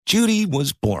Judy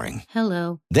was boring.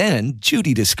 Hello. Then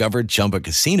Judy discovered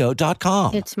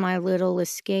ChumbaCasino.com. It's my little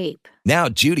escape. Now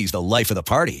Judy's the life of the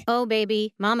party. Oh,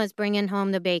 baby, mama's bringing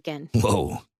home the bacon.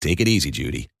 Whoa, take it easy,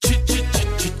 Judy.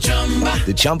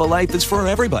 The Chumba life is for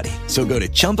everybody. So go to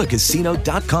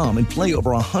ChumbaCasino.com and play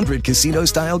over 100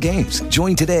 casino-style games.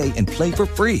 Join today and play for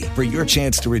free for your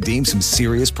chance to redeem some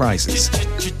serious prizes.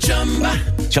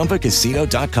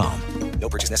 ChumbaCasino.com. No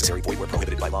purchase necessary. Void where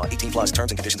prohibited by law. 18 plus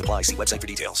terms and conditions apply. See website for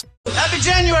details. Happy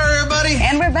January, everybody.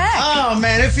 And we're back. Oh,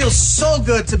 man, it feels so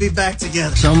good to be back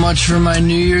together. So much for my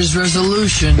New Year's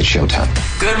resolution. It's showtime.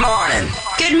 Good morning.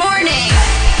 Good morning.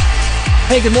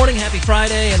 Hey, good morning. Happy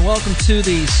Friday, and welcome to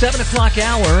the 7 o'clock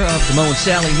hour of the Mo and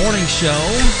Sally Morning Show.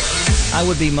 I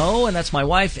would be Mo, and that's my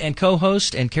wife and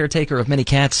co-host and caretaker of many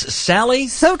cats, Sally.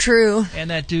 So true. And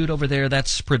that dude over there,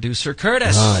 that's producer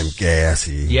Curtis. I'm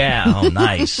gassy. Yeah, oh,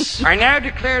 nice. I now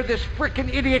declare this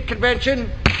frickin' idiot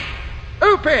convention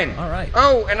open. All right.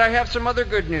 Oh, and I have some other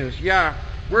good news. Yeah,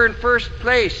 we're in first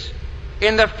place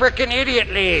in the frickin' Idiot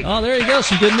League. Oh, there you go.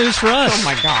 Some good news for us. Oh,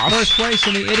 my gosh. First place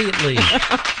in the Idiot League.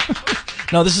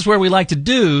 No, this is where we like to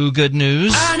do good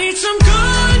news. I need some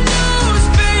good news,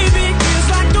 baby. Feels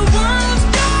like the world's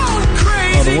gone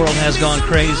crazy. Oh, the world has gone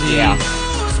crazy. Yeah.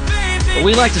 But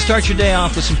we like to start your day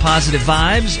off with some positive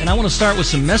vibes, and I want to start with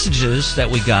some messages that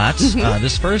we got.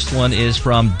 This first one is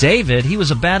from David. He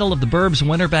was a Battle of the Burbs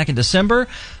winner back in December.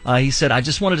 He said, I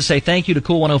just wanted to say thank you to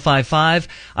Cool 105.5.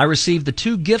 I received the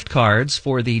 2 gift cards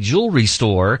for the jewelry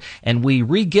store, and we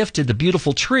re-gifted the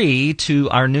beautiful tree to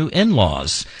our new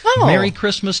in-laws. Oh. Merry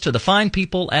Christmas to the fine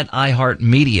people at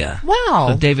iHeartMedia. Wow.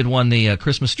 So David won the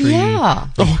Christmas tree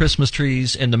from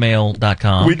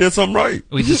ChristmasTreesInTheMail.com. We did something right.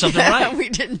 We did something right. We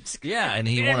didn't. Yeah, and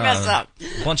he didn't won mess up.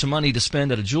 a bunch of money to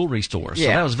spend at a jewelry store. So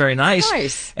Yeah. that was very nice.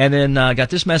 Nice. And then got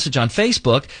this message on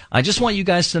Facebook. I just want you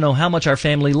guys to know how much our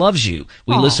family loves you.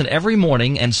 We listen every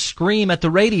morning and scream at the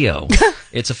radio.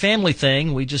 It's a family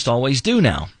thing. We just always do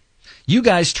now. You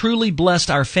guys truly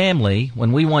blessed our family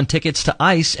when we won tickets to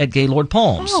ICE at Gaylord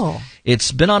Palms. Oh.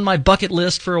 It's been on my bucket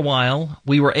list for a while.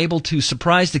 We were able to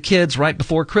surprise the kids right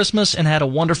before Christmas and had a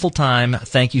wonderful time.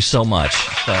 Thank you so much.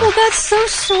 So, Well, that's so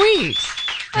sweet.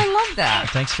 I love that.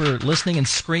 thanks for listening and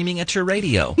screaming at your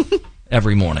radio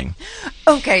every morning.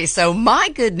 Okay, so my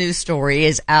good news story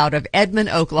is out of Edmond,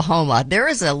 Oklahoma. There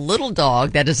is a little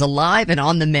dog that is alive and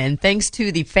on the mend thanks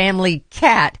to the family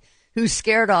cat who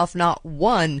scared off not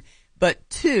one, but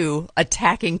 2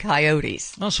 attacking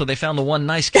coyotes. Oh, so they found the one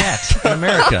nice cat in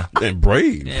America. And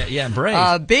brave. Yeah,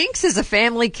 brave. Binks is a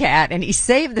family cat, and he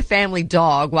saved the family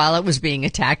dog while it was being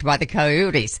attacked by the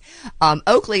coyotes.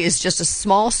 Oakley is just a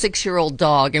small 6-year-old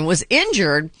dog and was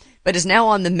injured, but is now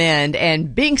on the mend.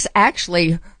 And Binks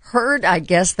actually heard, I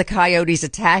guess, the coyotes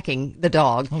attacking the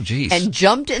dog. Oh, geez. And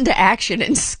jumped into action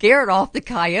and scared off the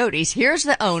coyotes. Here's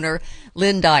the owner,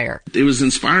 Lynn Dyer. It was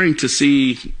inspiring to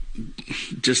see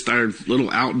just our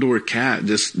little outdoor cat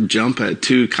just jump at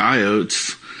 2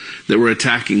 coyotes that were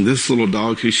attacking this little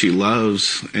dog who she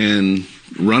loves and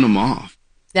run them off.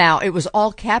 Now, it was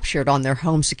all captured on their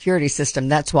home security system.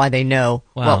 That's why they know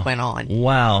what went on.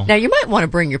 Wow. Now, you might want to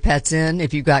bring your pets in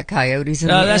if you've got coyotes in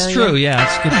the That's area. true. Yeah,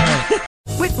 that's a good point.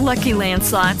 With Lucky Land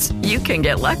Slots, you can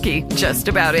get lucky just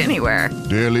about anywhere.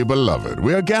 Dearly beloved,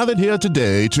 we are gathered here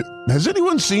today to... Has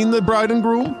anyone seen the bride and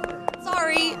groom?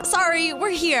 Sorry, we're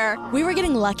here. We were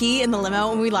getting lucky in the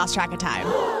limo and we lost track of time.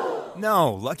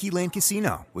 No, Lucky Land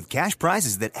Casino, with cash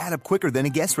prizes that add up quicker than a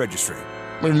guest registry.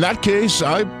 In that case,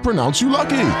 I pronounce you lucky.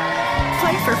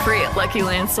 Play for free at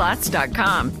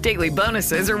LuckyLandSlots.com. Daily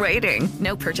bonuses are waiting.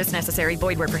 No purchase necessary.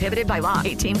 Void where prohibited by law.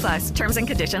 18 plus. Terms and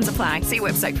conditions apply. See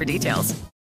website for details.